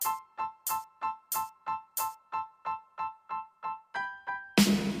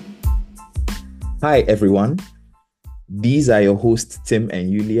Hi, everyone. These are your hosts, Tim and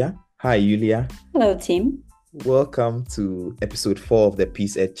Yulia. Hi, Yulia. Hello, team. Welcome to episode 4 of the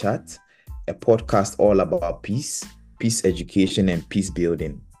Peace Ed Chat, a podcast all about peace, peace education, and peace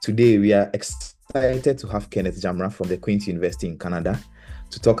building. Today, we are excited to have Kenneth Gyamerah from the Queen's University in Canada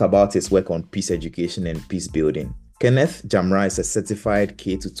to talk about his work on peace education and peace building. Kenneth Gyamerah is a certified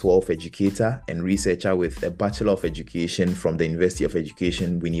K-12 educator and researcher with a Bachelor of Education from the University of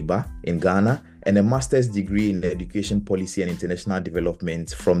Education, Winneba in Ghana, and a master's degree in education policy and international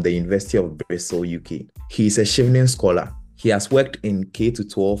development from the University of Bristol, UK. He is a Chevening scholar. He has worked in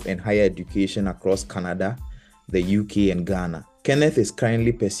K-12 and higher education across Canada, the UK, and Ghana. Kenneth is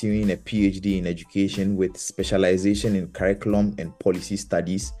currently pursuing a PhD in education with specialization in curriculum and policy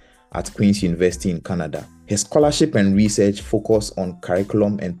studies at Queen's University in Canada. His scholarship and research focus on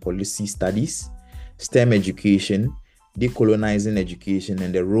curriculum and policy studies, STEM education, decolonizing education,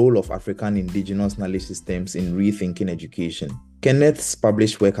 and the role of African Indigenous knowledge systems in rethinking education. Kenneth's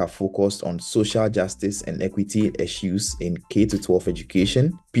published work have focused on social justice and equity issues in K-12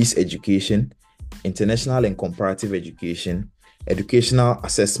 education, peace education, international and comparative education, educational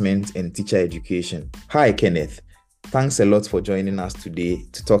assessment, and teacher education. Hi, Kenneth. Thanks a lot for joining us today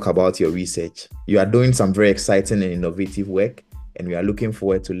to talk about your research. You are doing some very exciting and innovative work, and we are looking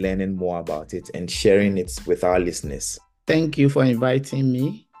forward to learning more about it and sharing it with our listeners. Thank you for inviting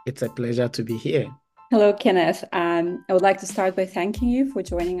me. It's a pleasure to be here. Hello, Kenneth. I would like to start by thanking you for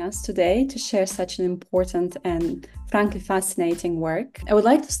joining us today to share such an important and frankly fascinating work. I would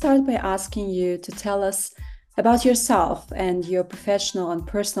like to start by asking you to tell us about yourself and your professional and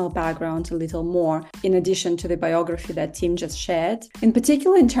personal background a little more, in addition to the biography that Tim just shared, in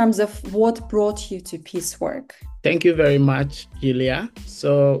particular in terms of what brought you to peace work. Thank you very much, Julia.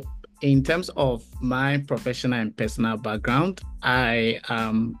 So in terms of my professional and personal background, I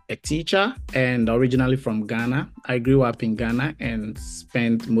am a teacher and originally from Ghana. I grew up in Ghana and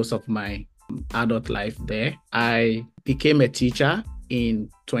spent most of my adult life there. I became a teacher in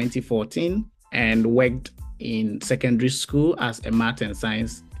 2014 and worked in secondary school as a math and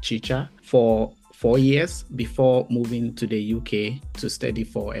science teacher for 4 years before moving to the UK to study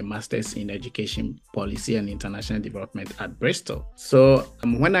for a master's in education policy and international development at Bristol. So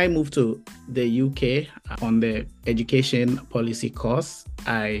when I moved to the UK on the education policy course,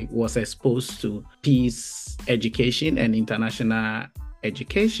 I was exposed to peace education and international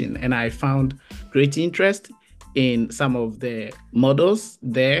education, and I found great interest in some of the models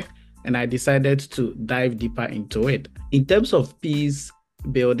there, and I decided to dive deeper into it. In terms of peace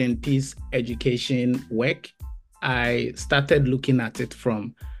building, peace education work, I started looking at it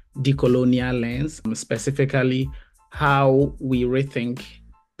from decolonial lens, specifically how we rethink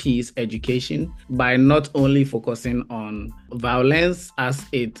peace education by not only focusing on violence as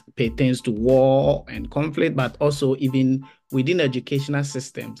it pertains to war and conflict, but also even within educational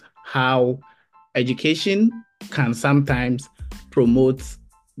systems, how education can sometimes promote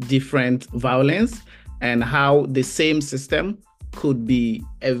different violence and how the same system could be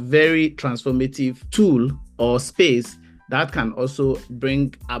a very transformative tool or space that can also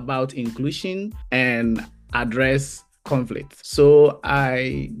bring about inclusion and address conflict. So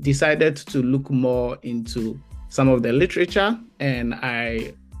I decided to look more into some of the literature, and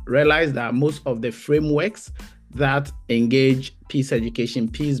I realized that most of the frameworks that engage peace education,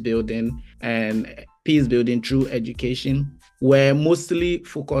 peace building, and peace building through education were mostly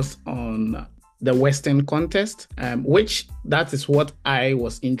focused on the Western context, which that is what I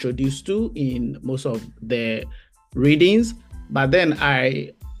was introduced to in most of the readings. But then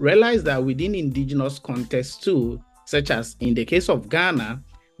I realized that within Indigenous contexts too, such as in the case of Ghana,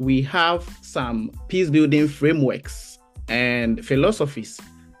 we have some peace building frameworks and philosophies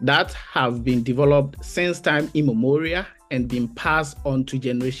that have been developed since time immemorial and been passed on to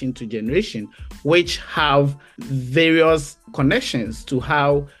generation, which have various connections to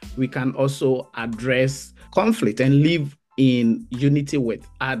how we can also address conflict and live in unity with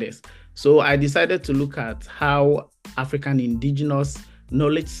others. So I decided to look at how African Indigenous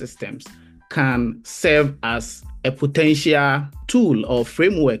knowledge systems can serve as a potential tool or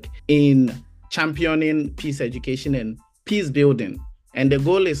framework in championing peace education and peace building. And the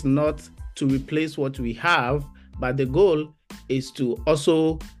goal is not to replace what we have, but the goal is to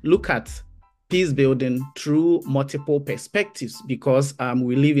also look at peace building through multiple perspectives, because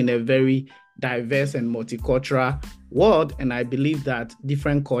we live in a very diverse and multicultural world. And I believe that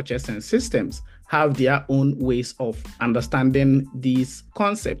different cultures and systems have their own ways of understanding these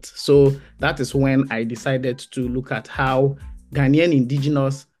concepts. So that is when I decided to look at how Ghanaian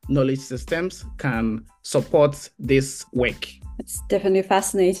Indigenous knowledge systems can support this work. It's definitely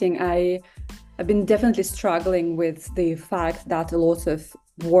fascinating. I I've been definitely struggling with the fact that a lot of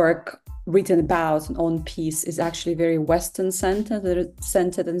work written about on peace is actually very Western centered,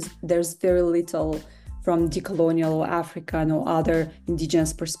 and there's very little from decolonial or African or other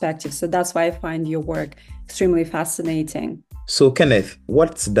Indigenous perspectives. So that's why I find your work extremely fascinating. So, Kenneth,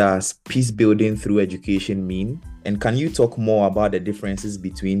 what does peace building through education mean? And can you talk more about the differences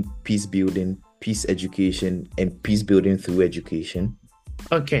between peace building, peace education, and peace building through education?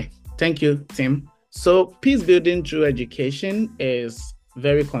 Okay, thank you, Tim. So, peace building through education is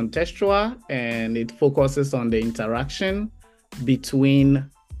very contextual, and it focuses on the interaction between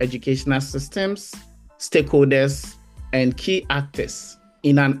educational systems, stakeholders, and key actors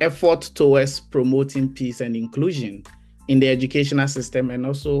in an effort towards promoting peace and inclusion in the educational system and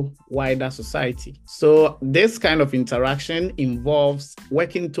also wider society. So this kind of interaction involves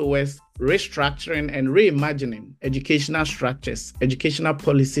working towards restructuring and reimagining educational structures, educational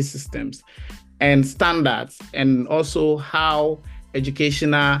policy systems, and standards, and also how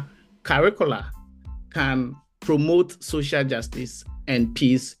educational curricula can promote social justice and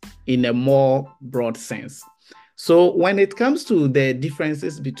peace in a more broad sense. So when it comes to the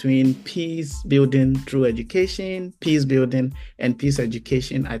differences between peace building through education, peace building, and peace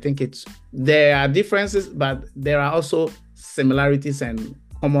education, I think there are differences, but there are also similarities and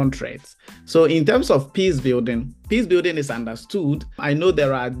common threads. So in terms of peace building is understood. I know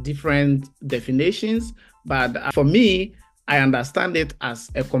there are different definitions, but for me, I understand it as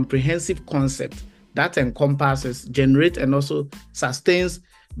a comprehensive concept that encompasses, generates, and also sustains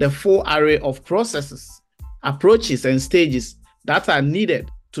the full array of processes, approaches, and stages that are needed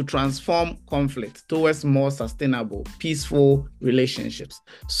to transform conflict towards more sustainable, peaceful relationships.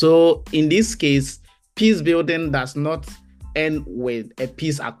 So in this case, peace building does not end with a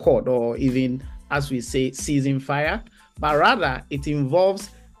peace accord or even, as we say, ceasing fire, but rather it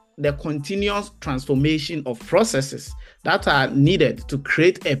involves the continuous transformation of processes that are needed to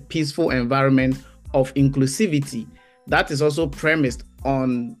create a peaceful environment of inclusivity that is also premised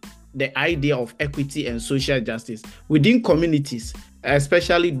on the idea of equity and social justice within communities,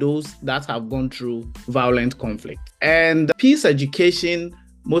 especially those that have gone through violent conflict. And peace education,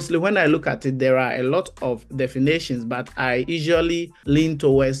 mostly when I look at it, there are a lot of definitions, but I usually lean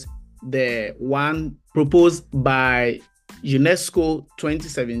towards the one proposed by UNESCO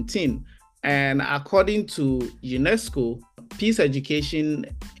 2017. And according to UNESCO, peace education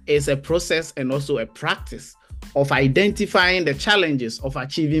is a process and also a practice of identifying the challenges of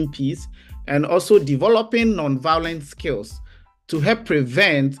achieving peace and also developing nonviolent skills to help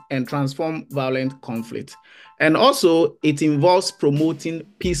prevent and transform violent conflict. And also it involves promoting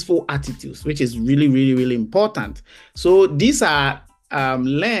peaceful attitudes, which is really, really, really important. So these are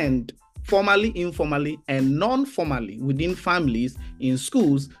learned formally, informally, and non-formally within families, in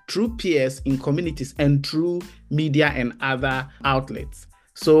schools, through peers, in communities, and through media and other outlets.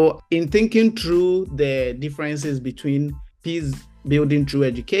 So in thinking through the differences between peace building through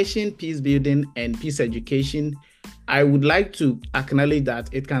education, peace building, and peace education, I would like to acknowledge that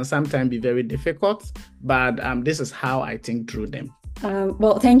it can sometimes be very difficult, but this is how I think through them.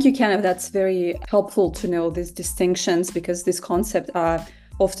 Well, thank you, Kenneth. That's very helpful to know these distinctions because these concepts are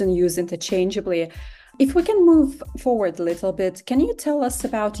often used interchangeably. If we can move forward a little bit, can you tell us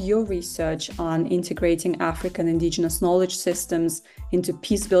about your research on integrating African Indigenous knowledge systems into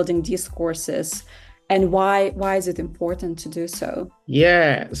peace-building discourses, and why is it important to do so?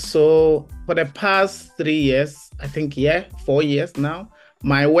 Yeah, so for the past 3 years, 4 years now,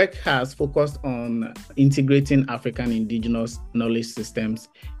 my work has focused on integrating African Indigenous knowledge systems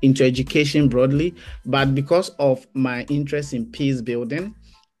into education broadly, but because of my interest in peace building,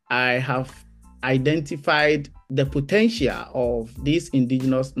 I have identified the potential of these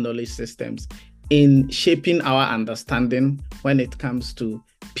Indigenous knowledge systems in shaping our understanding when it comes to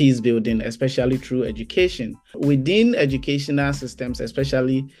peace building, especially through education. Within educational systems,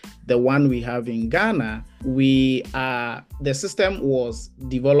 especially the one we have in Ghana, the system was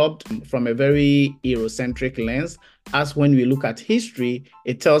developed from a very Eurocentric lens. As when we look at history,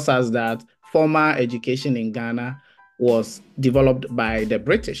 it tells us that formal education in Ghana was developed by the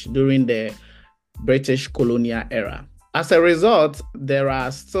British during the British colonial era. As a result, there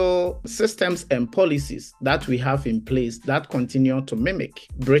are still systems and policies that we have in place that continue to mimic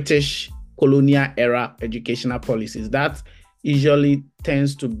British colonial era educational policies that usually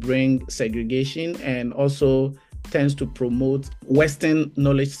tends to bring segregation and also tends to promote Western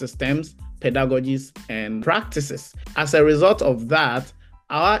knowledge systems, pedagogies, and practices. As a result of that,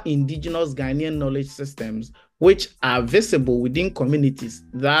 our indigenous Ghanaian knowledge systems, which are visible within communities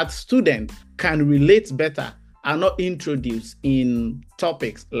that students can relate better are not introduced in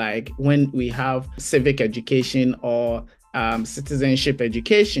topics like when we have civic education or citizenship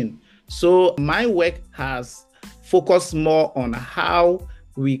education. So my work has focused more on how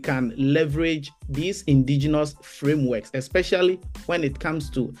we can leverage these indigenous frameworks, especially when it comes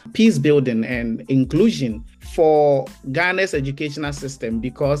to peace building and inclusion for Ghana's educational system,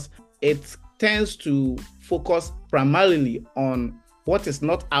 because it tends to focus primarily on what is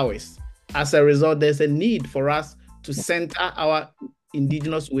not ours. As a result, there's a need for us to center our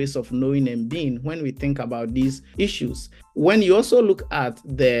indigenous ways of knowing and being when we think about these issues. When you also look at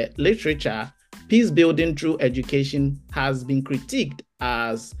the literature, peace building through education has been critiqued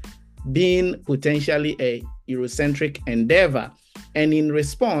as being potentially a Eurocentric endeavor. And in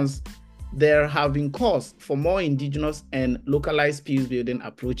response, there have been calls for more indigenous and localized peace building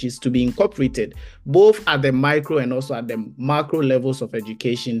approaches to be incorporated, both at the micro and also at the macro levels of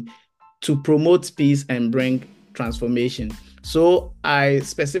education, to promote peace and bring transformation. So I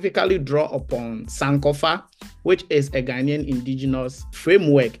specifically draw upon Sankofa, which is a Ghanaian indigenous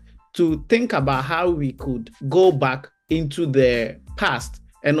framework, to think about how we could go back into the past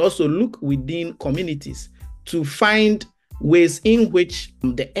and also look within communities to find ways in which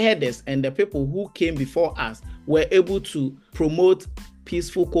the elders and the people who came before us were able to promote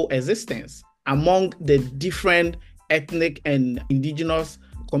peaceful coexistence among the different ethnic and indigenous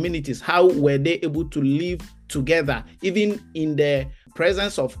communities. How were they able to live together, even in the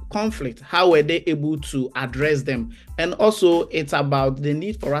presence of conflict? How were they able to address them? And also, it's about the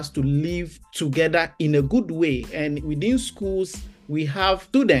need for us to live together in a good way. And within schools, we have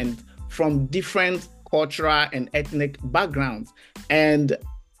students from different cultural and ethnic backgrounds. And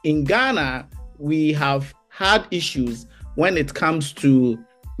in Ghana, we have had issues when it comes to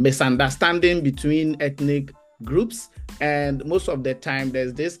misunderstanding between ethnic groups. And most of the time,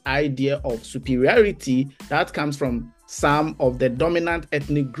 there's this idea of superiority that comes from some of the dominant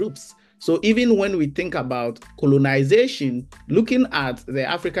ethnic groups. So even when we think about colonization, looking at the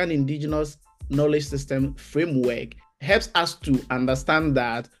African Indigenous Knowledge System framework helps us to understand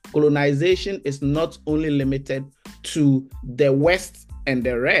that colonization is not only limited to the West and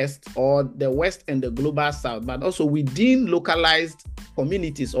the rest, or the West and the global South, but also within localized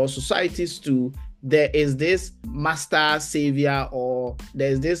communities or societies too. There is this master savior, or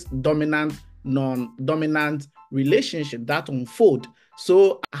there's this dominant non-dominant relationship that unfold.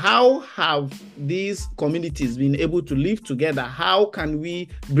 So how have these communities been able to live together? How can we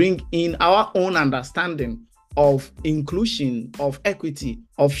bring in our own understanding of inclusion, of equity,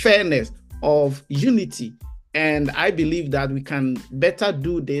 of fairness, of unity? And I believe that we can better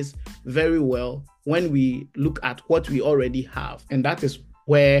do this very well when we look at what we already have. And that is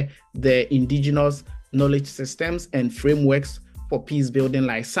where the indigenous knowledge systems and frameworks for peace building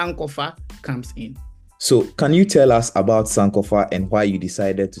like Sankofa comes in. So can you tell us about Sankofa and why you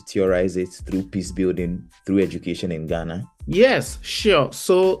decided to theorize it through peace building, through education in Ghana? Yes, sure.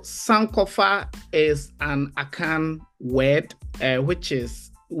 So Sankofa is an Akan word, which is,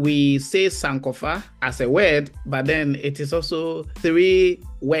 we say Sankofa as a word, but then it is also three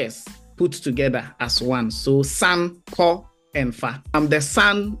words put together as one. So San, Ko, and Fa. The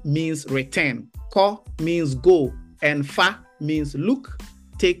San means return, Ko means go, and Fa means look,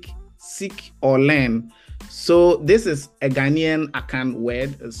 take, seek, or learn. So this is a Ghanaian Akan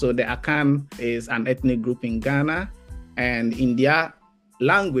word. So the Akan is an ethnic group in Ghana, and in their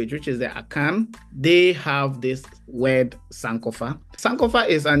language, which is the Akan, they have this word Sankofa. Sankofa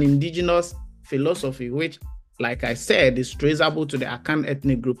is an indigenous philosophy which, like I said, is traceable to the Akan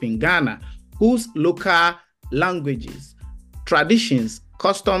ethnic group in Ghana, whose local languages, traditions,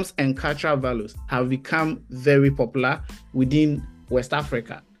 customs, and cultural values have become very popular within West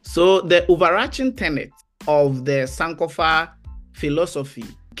Africa. So the overarching tenet of the Sankofa philosophy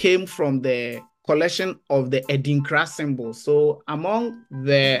came from the collection of the Edinkra symbols. So among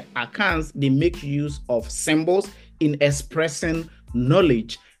the Akans, they make use of symbols in expressing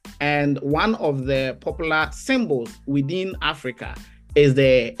knowledge. And one of the popular symbols within Africa is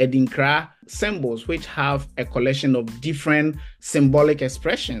the Edinkra symbols, which have a collection of different symbolic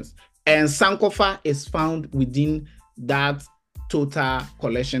expressions. And Sankofa is found within that total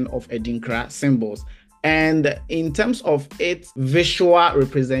collection of Edinkra symbols. And in terms of its visual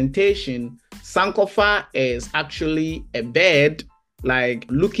representation, Sankofa is actually a bird, like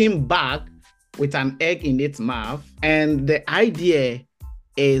looking back with an egg in its mouth. And the idea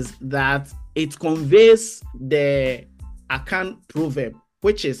is that it conveys the Akan proverb,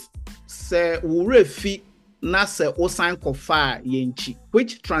 which is se urefi na se osan kofa yenchi,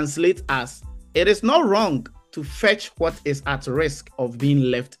 which translates as, it is not wrong to fetch what is at risk of being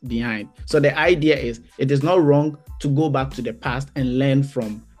left behind. So the idea is it is not wrong to go back to the past and learn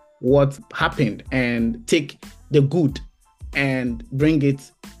from what happened and take the good and bring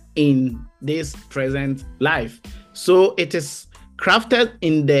it in this present life. So it is crafted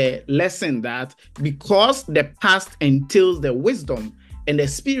in the lesson that because the past entails the wisdom and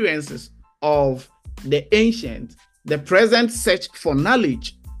experiences of the ancient, the present search for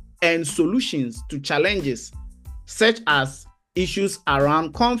knowledge and solutions to challenges such as issues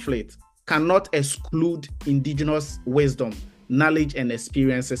around conflict cannot exclude indigenous wisdom, knowledge, and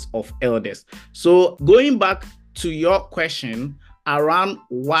experiences of elders. So going back to your question around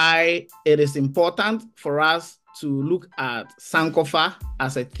why it is important for us to look at Sankofa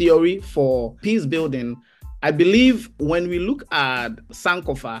as a theory for peace building, I believe when we look at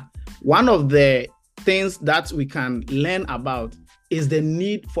Sankofa, one of the things that we can learn about is the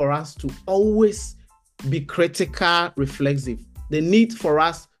need for us to always be critical, reflexive, the need for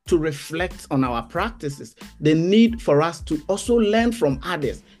us to reflect on our practices, the need for us to also learn from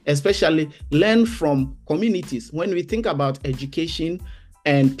others, especially learn from communities. When we think about education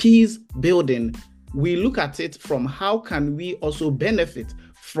and peace building, we look at it from how can we also benefit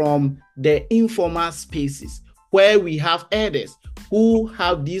from the informal spaces where we have elders who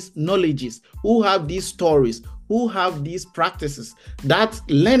have these knowledges, who have these stories, who have these practices that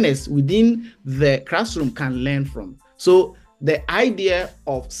learners within the classroom can learn from. So the idea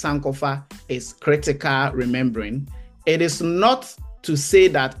of Sankofa is critical remembering. It is not to say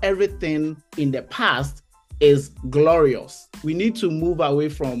that everything in the past is glorious. We need to move away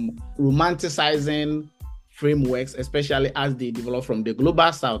from romanticizing frameworks, especially as they develop from the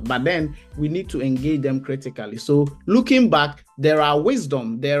global south, but then we need to engage them critically. So looking back, there are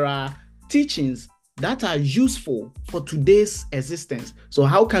wisdom, there are teachings that are useful for today's existence. So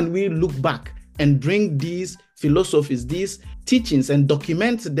how can we look back and bring these philosophies, these teachings, and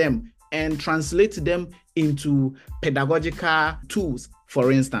document them and translate them into pedagogical tools,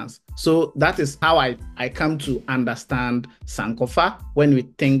 for instance? So that is how I come to understand Sankofa when we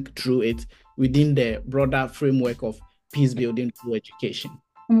think through it within the broader framework of peace building through education.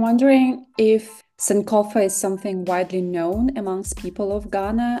 I'm wondering if Sankofa is something widely known amongst people of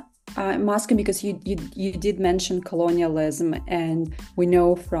Ghana. I'm asking because you did mention colonialism, and we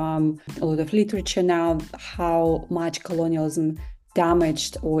know from a lot of literature now how much colonialism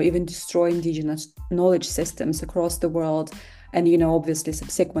damaged or even destroyed indigenous knowledge systems across the world. And, obviously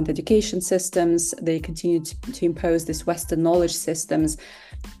subsequent education systems, they continue to impose these Western knowledge systems.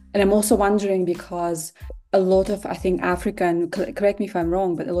 And I'm also wondering because a lot of, I think, African, correct me if I'm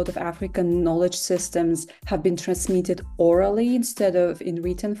wrong, but a lot of African knowledge systems have been transmitted orally instead of in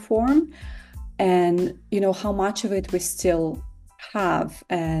written form. And, how much of it we still have,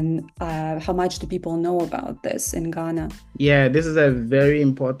 and how much do people know about this in Ghana? Yeah, this is a very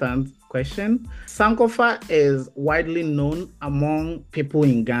important question. Sankofa is widely known among people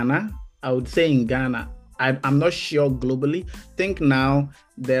in Ghana. I would say in Ghana. I'm not sure globally. I think now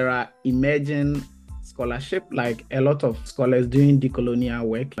there are emerging scholarship, like a lot of scholars doing decolonial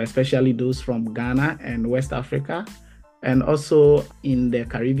work, especially those from Ghana and West Africa. And also in the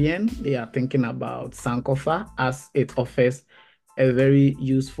Caribbean, they are thinking about Sankofa as it offers a very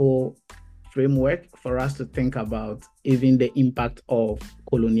useful framework for us to think about even the impact of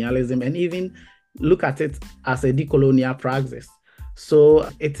colonialism and even look at it as a decolonial praxis. So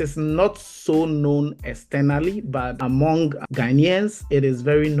it is not so known externally, but among Ghanaians, it is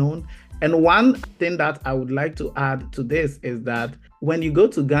very known. And one thing that I would like to add to this is that when you go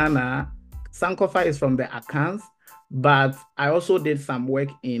to Ghana, Sankofa is from the Akans, but I also did some work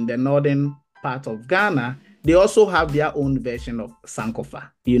in the northern part of Ghana. They also have their own version of Sankofa.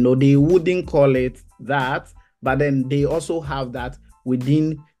 They wouldn't call it that, but then they also have that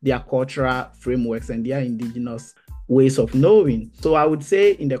within their cultural frameworks and their indigenous ways of knowing. So I would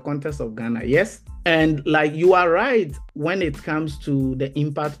say in the context of Ghana, yes. And like you are right when it comes to the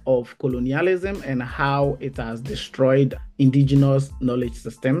impact of colonialism and how it has destroyed indigenous knowledge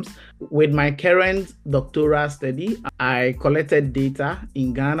systems. With my current doctoral study, I collected data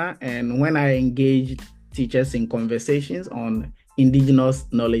in Ghana, and when I engaged teachers in conversations on indigenous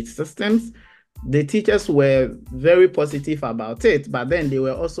knowledge systems, the teachers were very positive about it, but then they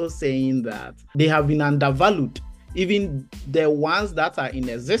were also saying that they have been undervalued. Even the ones that are in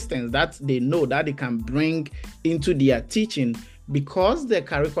existence that they know that they can bring into their teaching, because the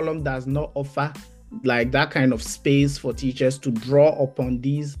curriculum does not offer like that kind of space for teachers to draw upon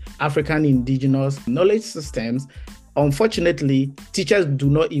these African indigenous knowledge systems. Unfortunately, teachers do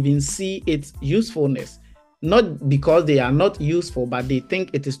not even see its usefulness, not because they are not useful, but they think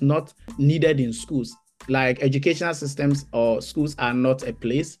it is not needed in schools. Like educational systems or schools are not a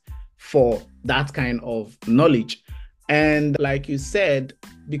place for that kind of knowledge. And like you said,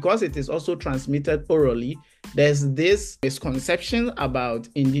 because it is also transmitted orally, there's this misconception about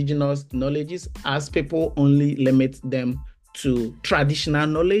indigenous knowledges as people only limit them to traditional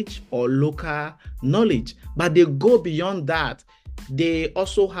knowledge or local knowledge, but they go beyond that. They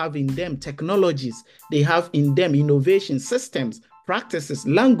also have in them technologies, they have in them innovation systems, practices,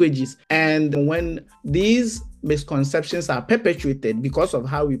 languages. And when these misconceptions are perpetuated because of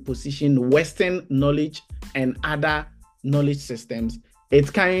how we position Western knowledge and other knowledge systems,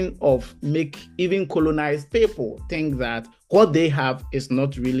 it kind of make even colonized people think that what they have is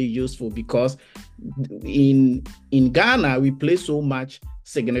not really useful, because in Ghana, we place so much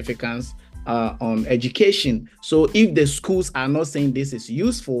significance on education. So if the schools are not saying this is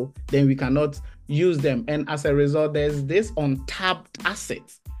useful, then we cannot use them. And as a result, there's this untapped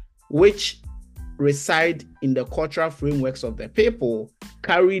assets which reside in the cultural frameworks of the people,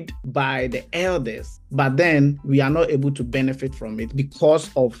 carried by the elders, but then we are not able to benefit from it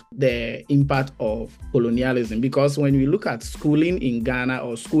because of the impact of colonialism. Because when we look at schooling in Ghana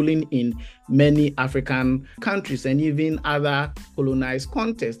or schooling in many African countries and even other colonized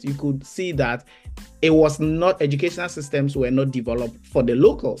contexts, you could see that it was not, educational systems were not developed for the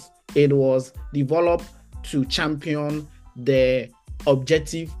locals. It was developed to champion the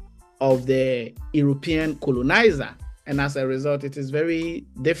objective of the European colonizer. And as a result, it is very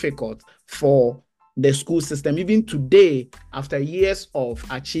difficult for the school system, even today, after years of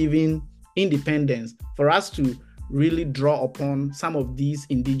achieving independence, for us to really draw upon some of these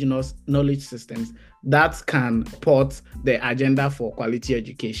indigenous knowledge systems that can support the agenda for quality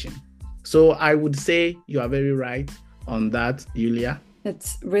education. So I would say you are very right on that, Julia.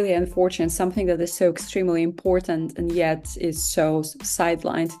 It's really unfortunate, something that is so extremely important and yet is so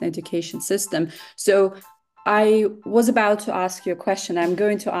sidelined in the education system. So I was about to ask you a question. I'm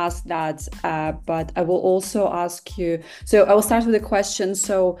going to ask that, but I will also ask you. So I will start with a question.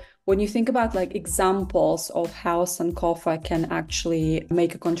 So when you think about like examples of how Sankofa can actually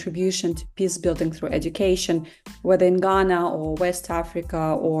make a contribution to peace building through education, whether in Ghana or West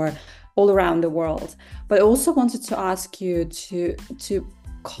Africa or all around the world. But I also wanted to ask you to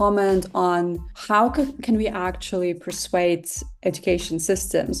comment on how can we actually persuade education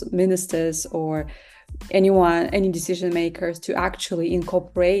systems, ministers, or any decision makers to actually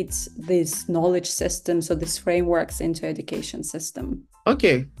incorporate these knowledge systems or these frameworks into education system?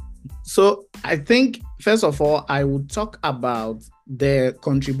 Okay, so I think first of all, I would talk about the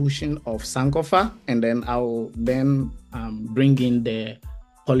contribution of Sankofa, and then I will bring in the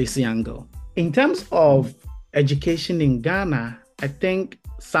policy angle. In terms of education in Ghana, I think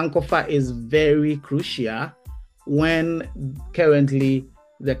Sankofa is very crucial when currently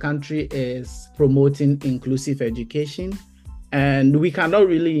the country is promoting inclusive education. And we cannot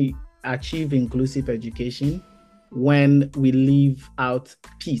really achieve inclusive education when we leave out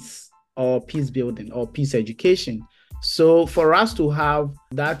peace or peace building or peace education. So for us to have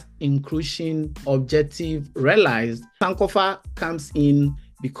that inclusion objective realized, Sankofa comes in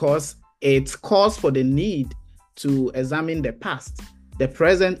because it calls for the need to examine the past, the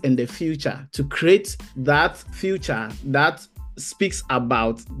present, and the future to create that future that speaks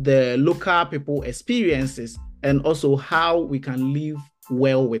about the local people experiences and also how we can live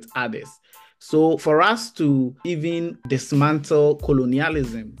well with others. So for us to even dismantle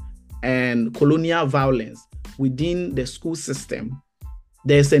colonialism and colonial violence within the school system,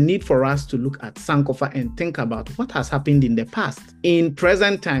 there's a need for us to look at Sankofa and think about what has happened in the past. In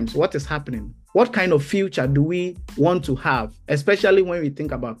present times, what is happening? What kind of future do we want to have, especially when we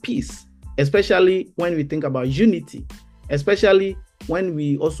think about peace, especially when we think about unity, especially when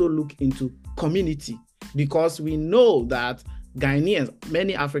we also look into community, because we know that Ghanaians,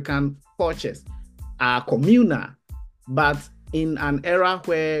 many African cultures are communal, but in an era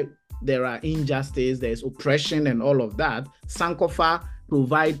where there are injustice, there's oppression and all of that, Sankofa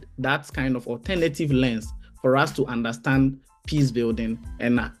provide that kind of alternative lens for us to understand peace building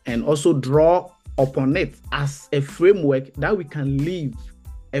and also draw upon it as a framework that we can live,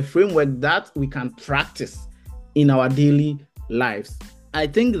 a framework that we can practice in our daily lives. I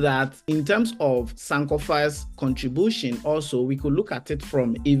think that in terms of Sankofa's contribution, also we could look at it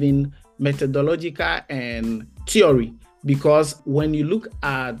from even methodological and theory, because when you look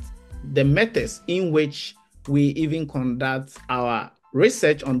at the methods in which we even conduct our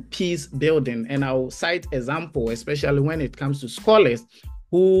research on peace building, and I'll cite example, especially when it comes to scholars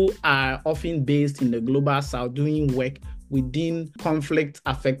who are often based in the global south doing work within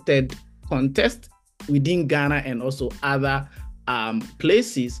conflict-affected contexts within Ghana and also other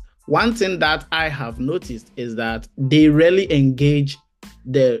places. one thing that I have noticed is that they rarely engage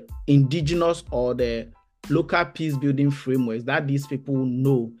the indigenous or the local peace building frameworks that these people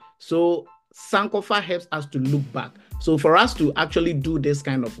know. So Sankofa helps us to look back. So for us to actually do this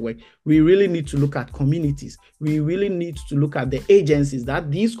kind of work, we really need to look at communities. We really need to look at the agencies that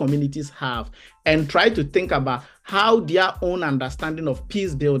these communities have and try to think about how their own understanding of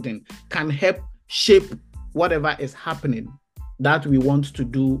peace building can help shape whatever is happening that we want to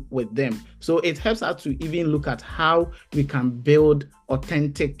do with them. So it helps us to even look at how we can build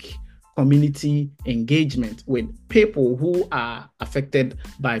authentic community engagement with people who are affected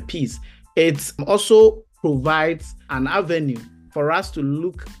by peace. It also provides an avenue for us to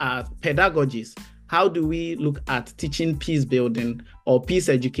look at pedagogies. How do we look at teaching peace building or peace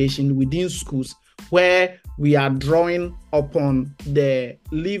education within schools where we are drawing upon the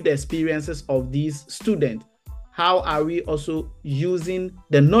lived experiences of these students? How are we also using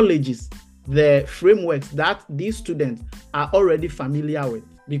the knowledges, the frameworks that these students are already familiar with?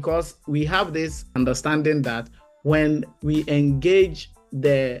 Because we have this understanding that when we engage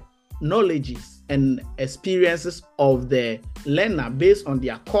the knowledges and experiences of the learner based on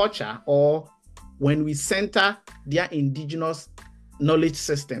their culture, or when we center their indigenous knowledge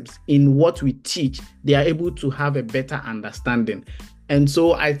systems in what we teach, they are able to have a better understanding. And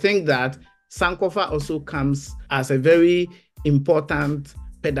so I think that Sankofa also comes as a very important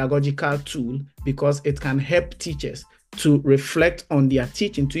pedagogical tool because it can help teachers to reflect on their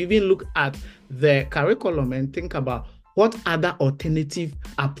teaching, to even look at the curriculum and think about what other alternative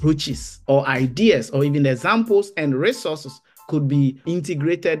approaches or ideas or even examples and resources could be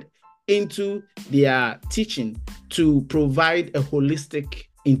integrated into their teaching to provide a holistic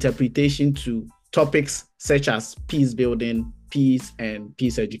interpretation to topics such as peace building, peace, and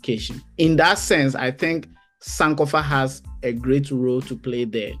peace education. In that sense, I think Sankofa has a great role to play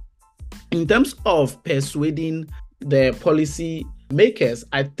there. In terms of persuading the policy makers,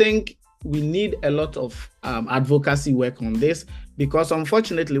 I think we need a lot of advocacy work on this, because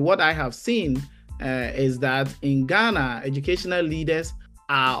unfortunately what I have seen is that in Ghana, educational leaders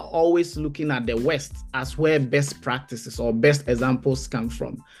are always looking at the West as where best practices or best examples come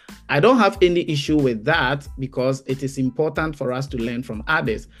from. I don't have any issue with that because it is important for us to learn from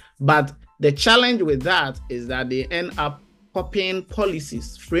others. But the challenge with that is that they end up copying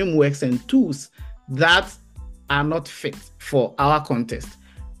policies, frameworks, and tools that are not fit for our context.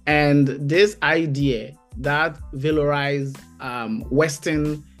 And this idea that valorize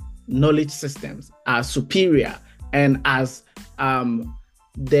Western knowledge systems as superior and as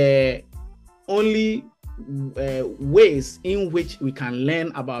the only ways in which we can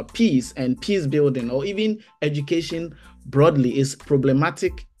learn about peace and peace building or even education broadly is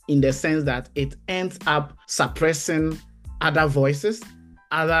problematic in the sense that it ends up suppressing other voices,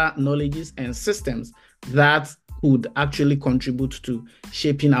 other knowledges and systems that could actually contribute to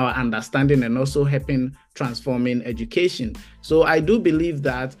shaping our understanding and also helping transforming education. So I do believe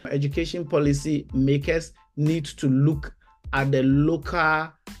that education policy makers need to look at the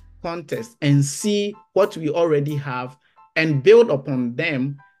local context and see what we already have and build upon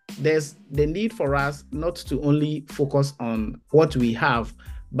them. There's the need for us not to only focus on what we have,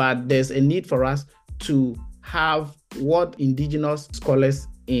 but there's a need for us to have what indigenous scholars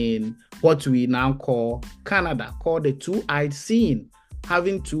in what we now call Canada call the two-eyed seeing,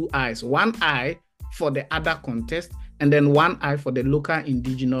 having two eyes, one eye for the other context and then one eye for the local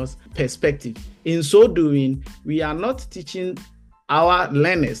indigenous perspective. In so doing, we are not teaching our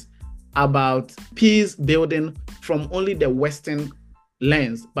learners about peace building from only the Western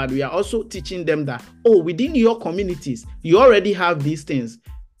lens, but we are also teaching them that, within your communities, you already have these things.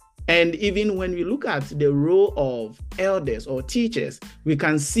 And even when we look at the role of elders or teachers, we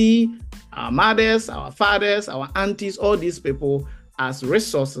can see our mothers, our fathers, our aunties, all these people as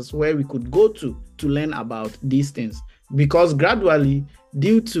resources where we could go to learn about these things. Because gradually,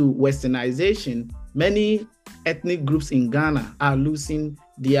 due to Westernization, many ethnic groups in Ghana are losing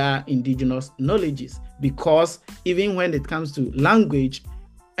their indigenous knowledges, because even when it comes to language,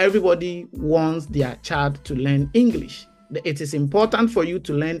 everybody wants their child to learn English. It is important for you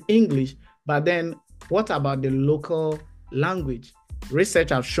to learn English, but then what about the local language? Research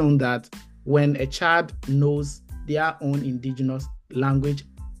has shown that when a child knows their own indigenous language,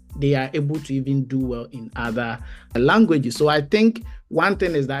 they are able to even do well in other languages. So I think one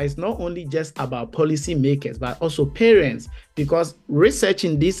thing is that it's not only just about policy makers, but also parents, because research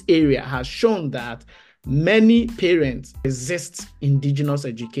in this area has shown that many parents resist indigenous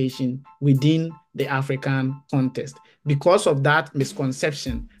education within the African context because of that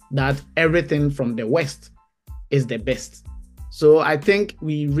misconception that everything from the West is the best. So I think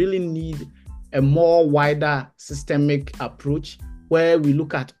we really need a more wider systemic approach where we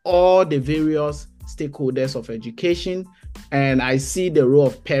look at all the various stakeholders of education. And I see the role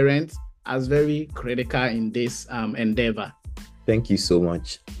of parents as very critical in this endeavor. Thank you so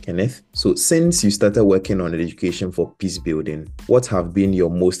much, Kenneth. So since you started working on education for peace building, what have been your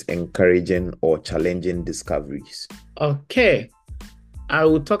most encouraging or challenging discoveries? Okay, I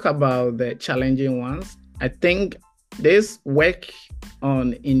will talk about the challenging ones. I think this work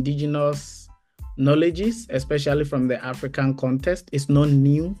on indigenous knowledges, especially from the African context, is not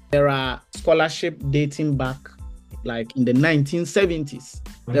new. There are scholarship dating back like in the 1970s.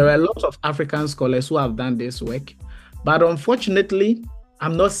 There are a lot of African scholars who have done this work. But unfortunately,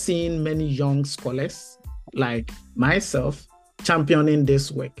 I'm not seeing many young scholars like myself championing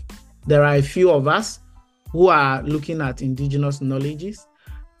this work. There are a few of us who are looking at indigenous knowledges,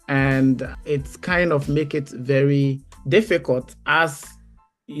 and it's kind of make it very difficult as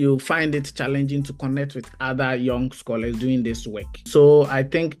you find it challenging to connect with other young scholars doing this work. So I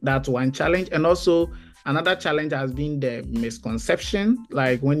think that's one challenge. And also another challenge has been the misconception.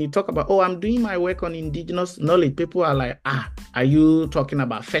 Like when you talk about, oh, I'm doing my work on indigenous knowledge, people are like, are you talking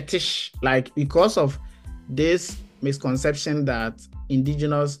about fetish? Like because of this misconception that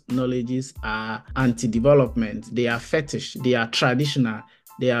indigenous knowledges are anti-development, they are fetish, they are traditional,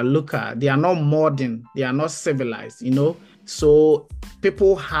 they are local, they are not modern, they are not civilized, So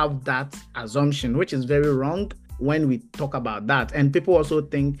people have that assumption, which is very wrong when we talk about that. And people also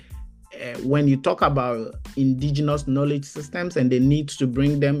think when you talk about indigenous knowledge systems and the need to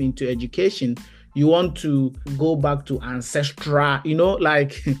bring them into education, you want to go back to ancestral,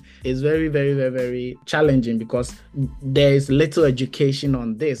 like it's very, very, very, very challenging because there is little education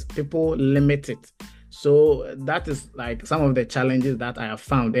on this. People limit it. So that is like some of the challenges that I have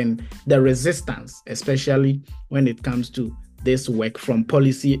found, and the resistance, especially when it comes to this work from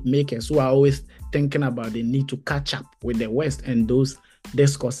policy makers who are always thinking about the need to catch up with the West and those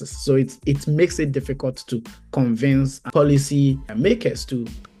discourses. So it makes it difficult to convince policy makers to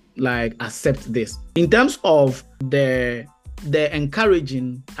like accept this. In terms of the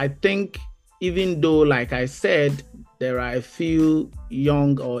encouraging, I think even though, like I said, there are a few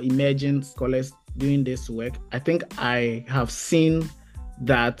young or emerging scholars doing this work, I think I have seen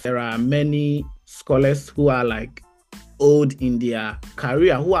that there are many scholars who are like old in their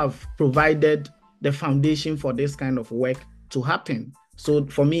career who have provided the foundation for this kind of work to happen. So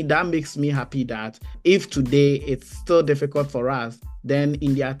for me, that makes me happy that if today it's still difficult for us, then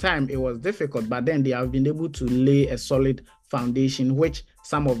in their time it was difficult, but then they have been able to lay a solid foundation, which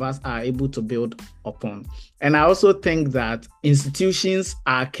some of us are able to build upon. And I also think that institutions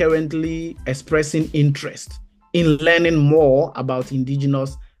are currently expressing interest in learning more about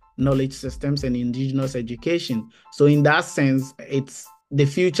indigenous knowledge systems and indigenous education. So in that sense, the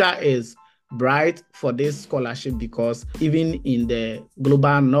future is bright for this scholarship because even in the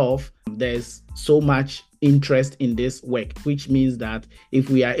global north, there's so much interest in this work, which means that if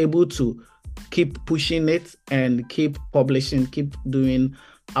we are able to keep pushing it and keep publishing, keep doing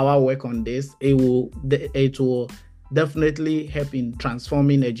our work on this, it will definitely help in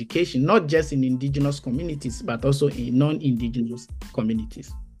transforming education, not just in indigenous communities, but also in non-indigenous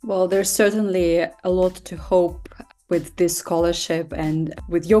communities. Well, there's certainly a lot to hope with this scholarship and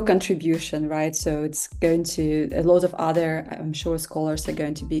with your contribution, right? So it's going to, a lot of other, I'm sure, scholars are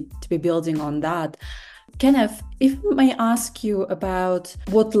going to be building on that. Kenneth, if I may ask you about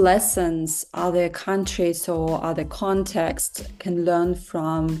what lessons other countries or other contexts can learn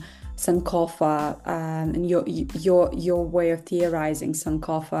from Sankofa and your way of theorizing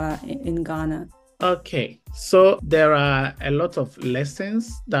Sankofa in Ghana. Okay, so there are a lot of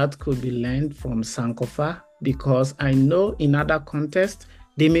lessons that could be learned from Sankofa because I know in other contexts,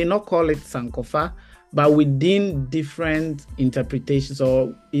 they may not call it Sankofa, but within different interpretations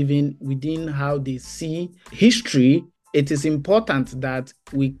or even within how they see history, it is important that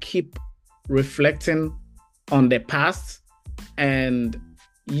we keep reflecting on the past and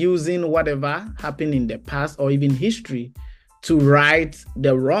using whatever happened in the past or even history to right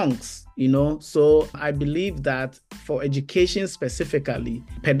the wrongs, So I believe that for education specifically,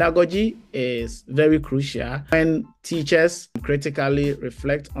 pedagogy is very crucial. When teachers critically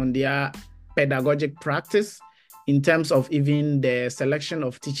reflect on their pedagogic practice in terms of even the selection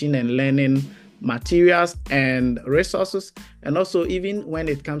of teaching and learning materials and resources, and also even when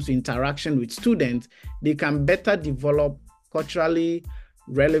it comes to interaction with students, they can better develop culturally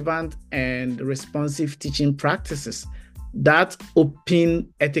relevant and responsive teaching practices that open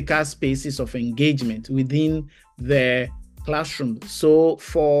ethical spaces of engagement within the classroom. So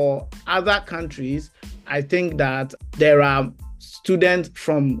for other countries, I think that there are students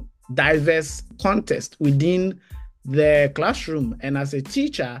from diverse contexts within the classroom. And as a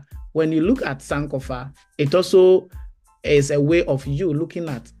teacher, when you look at Sankofa, it also is a way of you looking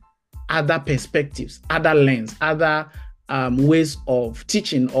at other perspectives, other lens, other ways of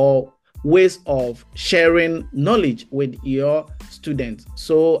teaching or ways of sharing knowledge with your students.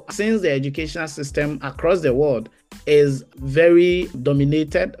 So since the educational system across the world is very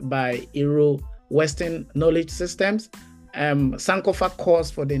dominated by Euro-Western knowledge systems, Sankofa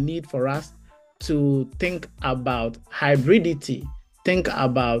calls for the need for us to think about hybridity, think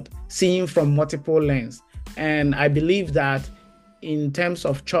about seeing from multiple lenses. And I believe that in terms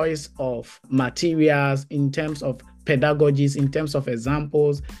of choice of materials, in terms of pedagogies, in terms of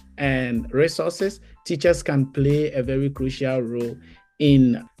examples and resources, teachers can play a very crucial role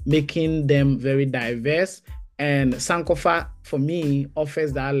in making them very diverse. And Sankofa, for me,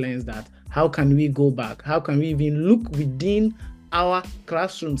 offers that lens that how can we go back? How can we even look within our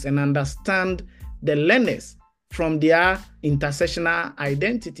classrooms and understand the learners from their intersectional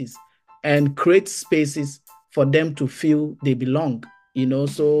identities and create spaces for them to feel they belong,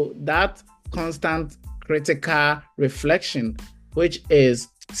 so that constant critical reflection, which is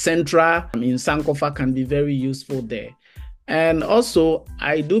central in Sankofa, can be very useful there. And also,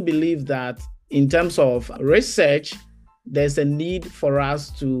 I do believe that in terms of research, there's a need for us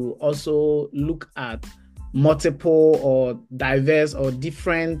to also look at multiple or diverse or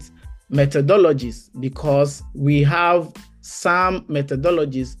different methodologies, because we have some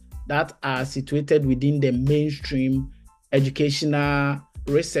methodologies that are situated within the mainstream educational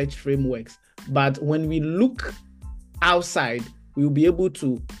research frameworks. But when we look outside, we'll be able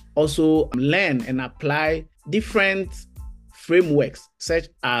to also learn and apply different frameworks, such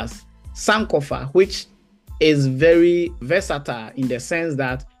as Sankofa, which is very versatile in the sense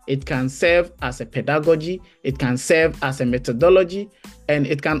that it can serve as a pedagogy, it can serve as a methodology, and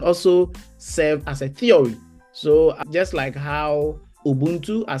it can also serve as a theory. So just like how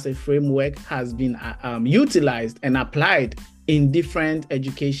Ubuntu as a framework has been utilized and applied in different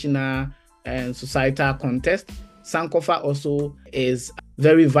educational and societal contexts, Sankofa also is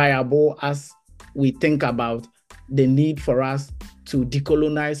very viable as we think about the need for us to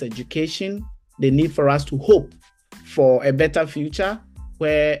decolonize education, the need for us to hope for a better future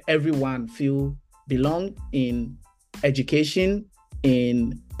where everyone feel belong in education,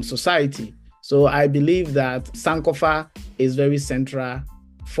 in society. So I believe that Sankofa is very central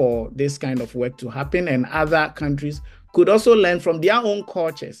for this kind of work to happen, and other countries could also learn from their own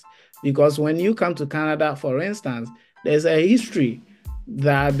cultures. Because when you come to Canada, for instance, there's a history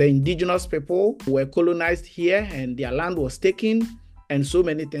that the Indigenous people were colonized here and their land was taken, and so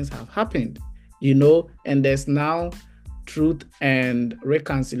many things have happened, and there's now truth and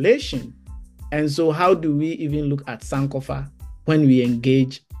reconciliation. And so how do we even look at Sankofa when we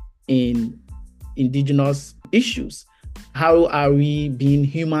engage in Indigenous issues? How are we being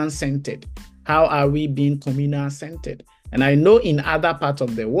human-centered? How are we being communal-centered? And I know in other parts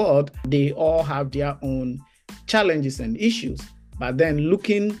of the world, they all have their own challenges and issues. But then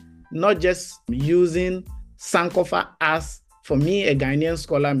looking, not just using Sankofa as, for me, a Ghanaian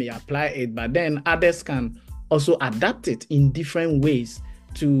scholar may apply it, but then others can also adapt it in different ways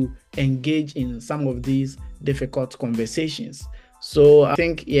to engage in some of these difficult conversations. So I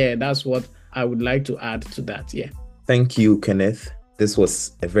think, that's what I would like to add to that. Yeah. Thank you, Kenneth. This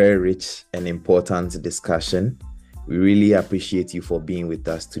was a very rich and important discussion. We really appreciate you for being with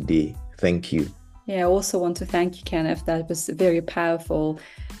us today. Thank you. Yeah, I also want to thank you, Kenneth. That was very powerful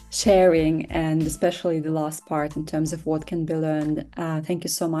sharing, and especially the last part in terms of what can be learned. Thank you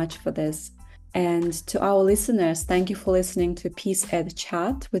so much for this. And to our listeners, thank you for listening to Peace Ed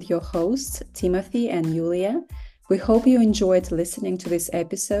Chat with your hosts, Timothy and Yulia. We hope you enjoyed listening to this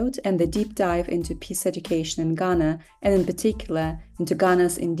episode and the deep dive into peace education in Ghana, and in particular into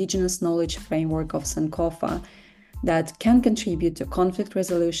Ghana's Indigenous knowledge framework of Sankofa that can contribute to conflict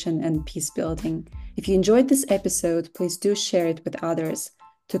resolution and peace building. If you enjoyed this episode, please do share it with others.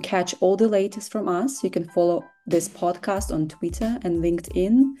 To catch all the latest from us, you can follow this podcast on Twitter and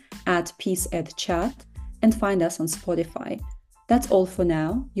LinkedIn at PeaceEdChat, and find us on Spotify. That's all for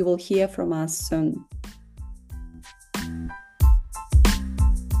now. You will hear from us soon.